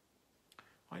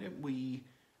 Why don't we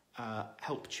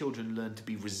help children learn to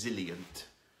be resilient,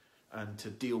 and to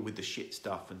deal with the shit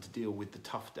stuff, and to deal with the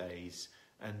tough days,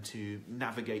 and to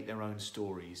navigate their own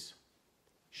stories?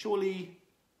 Surely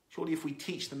if we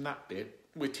teach them that bit,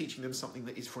 we're teaching them something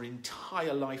that is for an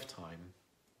entire lifetime.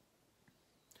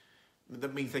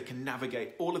 That means they can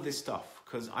navigate all of this stuff,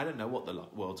 because I don't know what the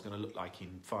world's going to look like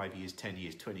in 5 years, 10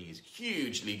 years, 20 years.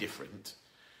 Hugely different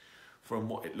from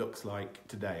what it looks like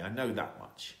today. I know that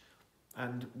much.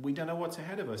 And we don't know what's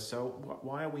ahead of us. So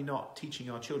why are we not teaching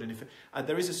our children? If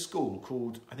there is a school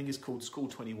called, I think it's called School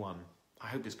 21. I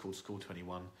hope it's called School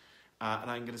 21.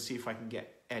 And I'm going to see if I can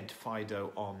get Ed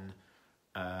Fido on,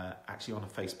 actually on a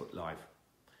Facebook Live.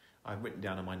 I've written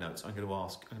down in my notes. I'm going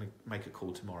to make a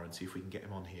call tomorrow and see if we can get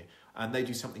him on here. And they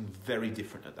do something very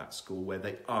different at that school where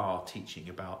they are teaching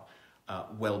about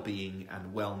well-being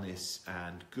and wellness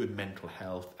and good mental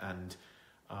health. And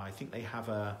I think they have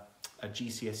a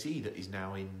GCSE that is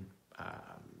now in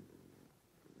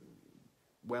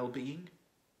well-being.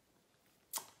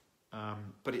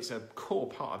 But it's a core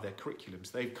part of their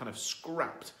curriculums. They've kind of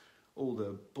scrapped all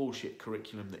the bullshit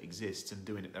curriculum that exists and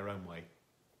doing it their own way.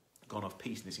 Gone off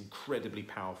piece, and it's incredibly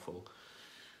powerful.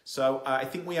 So I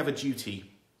think we have a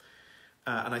duty,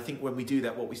 and I think when we do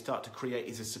that, what we start to create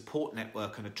is a support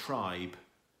network and a tribe.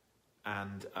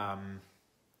 And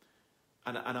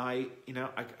I, you know,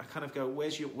 I kind of go,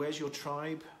 where's your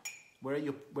tribe? Where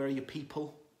are your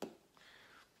people?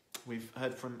 We've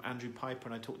heard from Andrew Piper,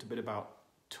 and I talked a bit about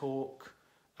talk.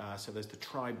 So there's the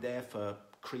tribe there for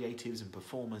creatives and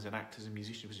performers and actors and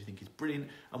musicians, which I think is brilliant.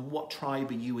 And what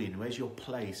tribe are you in? Where's your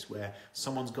place where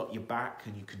someone's got your back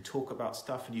and you can talk about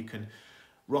stuff and you can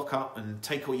rock up and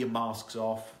take all your masks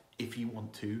off if you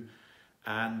want to?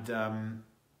 And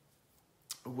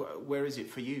where is it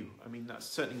for you? I mean, that's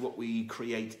certainly what we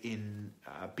create in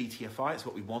BTFI. It's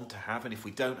what we want to have. And if we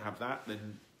don't have that,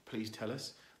 then please tell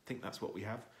us. I think that's what we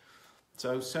have.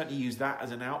 So certainly use that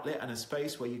as an outlet and a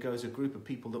space where you go as a group of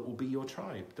people that will be your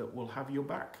tribe, that will have your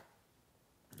back.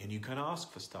 And you can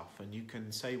ask for stuff, and you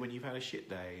can say when you've had a shit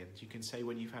day, and you can say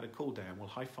when you've had a cool day, and we'll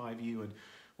high-five you and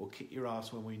we'll kick your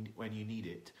ass when you need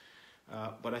it.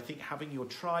 But I think having your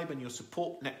tribe and your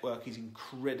support network is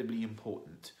incredibly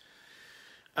important.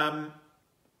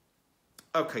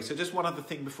 Okay, so just one other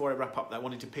thing before I wrap up that I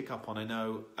wanted to pick up on. I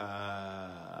know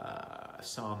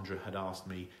Sandra had asked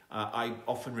me. I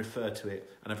often refer to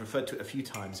it, and I've referred to it a few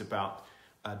times, about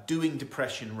doing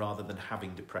depression rather than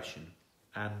having depression.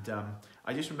 And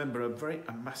I just remember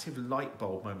a massive light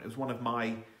bulb moment. It was one of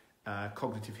my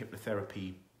cognitive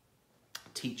hypnotherapy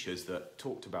teachers that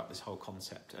talked about this whole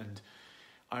concept. And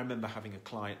I remember having a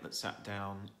client that sat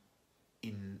down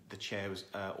in the chair, was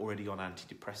already on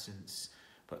antidepressants,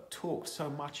 but talked so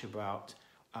much about,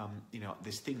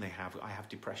 this thing they have. I have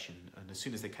depression. And as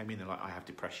soon as they came in, they're like, I have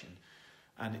depression.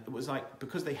 And it was like,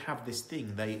 because they have this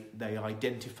thing, they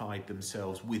identified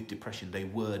themselves with depression. They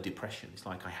were depression. It's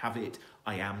like, I have it,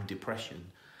 I am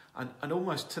depression. And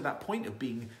almost to that point of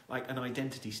being like an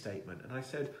identity statement. And I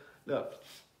said, look,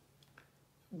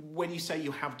 when you say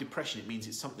you have depression, it means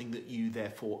it's something that you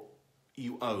therefore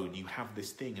you own. You have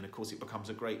this thing. And of course, it becomes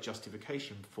a great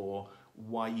justification for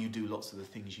why you do lots of the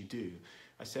things you do.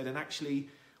 I said, and actually,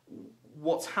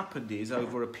 what's happened is,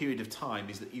 over a period of time,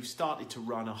 is that you've started to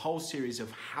run a whole series of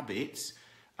habits,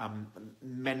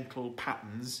 mental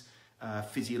patterns,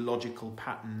 physiological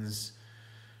patterns,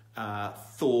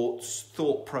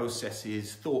 thought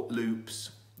processes, thought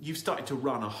loops. You've started to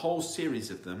run a whole series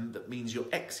of them. That means your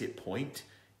exit point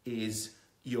is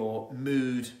your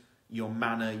mood, your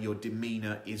manner, your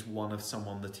demeanour is one of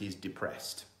someone that is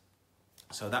depressed.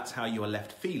 So that's how you are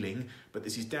left feeling, but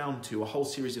this is down to a whole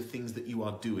series of things that you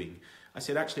are doing. I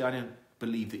said, actually, I don't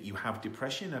believe that you have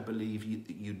depression. I believe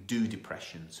that you do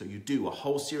depression. So you do a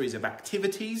whole series of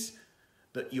activities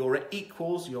that your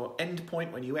equals, your end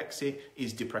point when you exit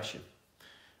is depression.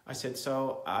 I said,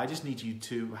 so I just need you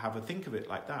to have a think of it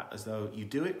like that, as though you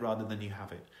do it rather than you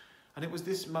have it. And it was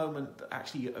this moment that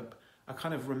actually I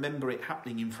kind of remember it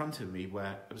happening in front of me,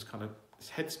 where it was kind of this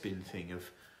headspin thing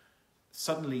of,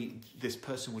 suddenly this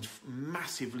person was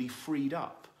massively freed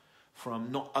up from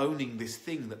not owning this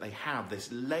thing that they have, this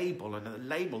label, and a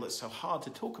label that's so hard to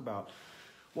talk about.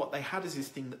 What they had is this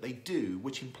thing that they do,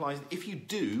 which implies that if you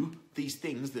do these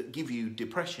things that give you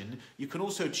depression, you can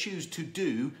also choose to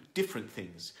do different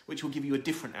things, which will give you a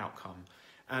different outcome.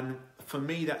 And for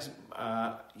me, that's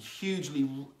hugely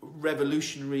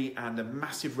revolutionary and a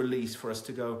massive release for us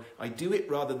to go, I do it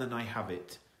rather than I have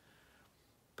it.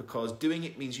 Because doing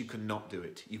it means you can not do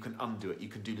it. You can undo it. You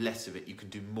can do less of it. You can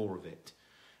do more of it.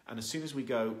 And as soon as we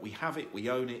go, we have it, we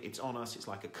own it, it's on us, it's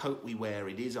like a coat we wear,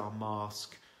 it is our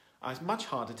mask. It's much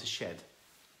harder to shed.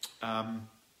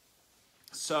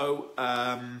 So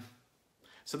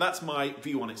that's my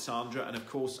view on it, Sandra. And of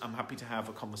course, I'm happy to have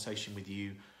a conversation with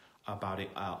you about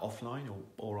it offline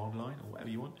or online or whatever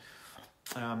you want.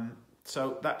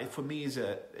 So that, for me, is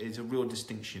a real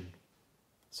distinction.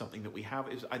 Something that we have.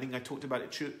 I think I talked about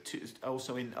it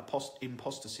also in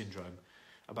imposter syndrome,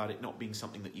 about it not being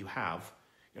something that you have.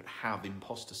 You don't have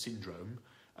imposter syndrome.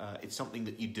 It's something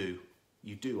that you do.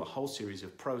 You do a whole series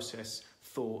of process,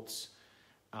 thoughts,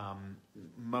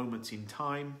 moments in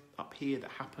time up here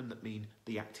that happen that mean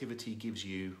the activity gives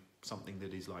you something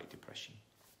that is like depression.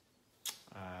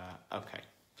 Okay.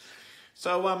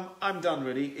 So I'm done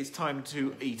really. It's time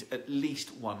to eat at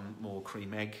least one more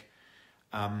cream egg.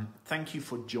 Thank you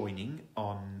for joining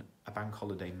on a bank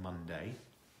holiday Monday.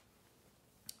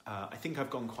 I think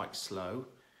I've gone quite slow,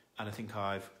 and I think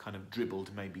I've kind of dribbled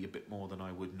maybe a bit more than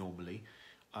I would normally.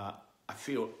 I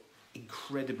feel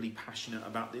incredibly passionate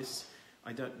about this.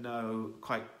 I don't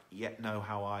quite yet know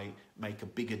how I make a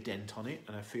bigger dent on it,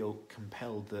 and I feel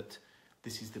compelled that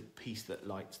this is the piece that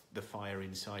lights the fire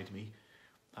inside me,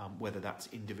 whether that's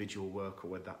individual work or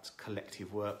whether that's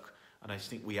collective work. And I just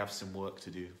think we have some work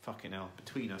to do. Fucking hell,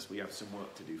 between us, we have some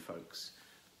work to do, folks.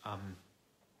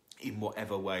 In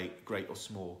whatever way, great or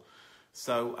small.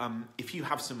 So if you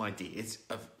have some ideas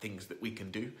of things that we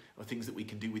can do, or things that we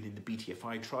can do within the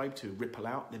BTFI tribe to ripple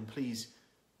out, then please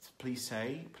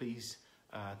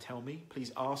tell me.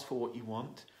 Please ask for what you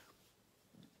want.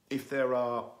 If there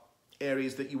are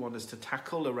areas that you want us to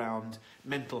tackle around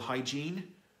mental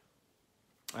hygiene,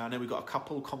 I know we've got a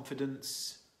couple.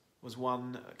 Confidence was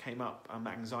one that came up,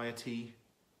 anxiety.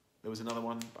 There was another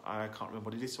one, but I can't remember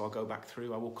what it is, so I'll go back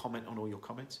through. I will comment on all your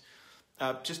comments.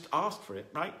 Just ask for it,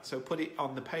 right? So put it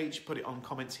on the page, put it on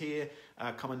comments here.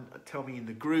 Come and tell me in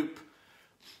the group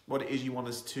what it is you want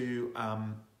us to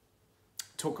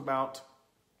talk about,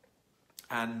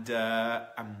 and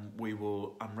we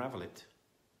will unravel it.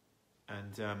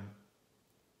 And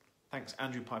thanks.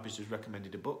 Andrew Piper's just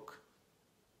recommended a book.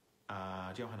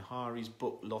 Johan Hari's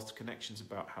book, Lost Connections,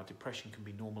 about how depression can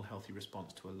be a normal, healthy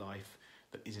response to a life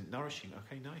that isn't nourishing.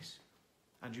 Okay, nice.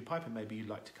 Andrew Piper, maybe you'd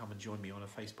like to come and join me on a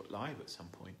Facebook Live at some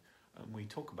point and we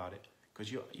talk about it,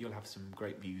 because you'll have some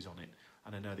great views on it.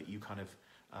 And I know that you kind of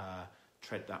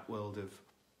tread that world of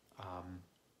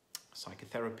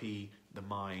psychotherapy, the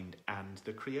mind, and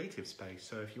the creative space.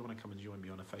 So if you want to come and join me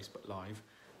on a Facebook Live,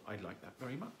 I'd like that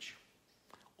very much.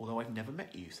 Although I've never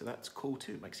met you, so that's cool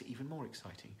too. It makes it even more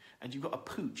exciting. And you've got a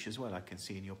pooch as well, I can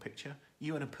see in your picture.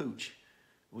 You and a pooch.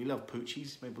 We love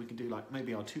poochies. Maybe we can do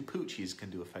maybe our two poochies can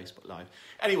do a Facebook Live.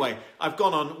 Anyway, I've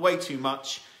gone on way too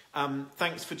much.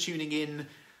 Thanks for tuning in.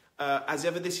 As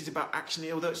ever, this is about action.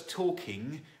 Although it's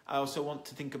talking, I also want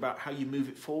to think about how you move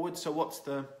it forward. So what's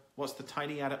the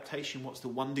tiny adaptation? What's the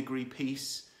 1 degree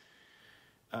piece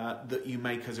that you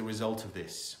make as a result of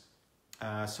this?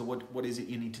 So what is it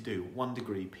you need to do? 1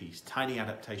 degree piece, tiny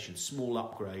adaptation, small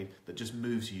upgrade that just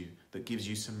moves you, that gives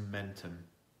you some momentum.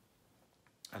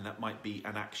 And that might be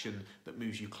an action that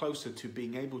moves you closer to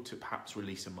being able to perhaps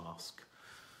release a mask.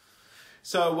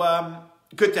 So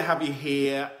good to have you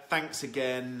here. Thanks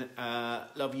again.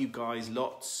 Love you guys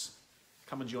lots.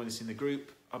 Come and join us in the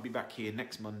group. I'll be back here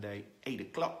next Monday, 8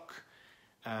 o'clock.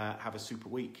 Have a super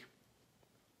week.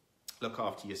 Look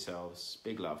after yourselves.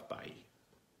 Big love. Bye.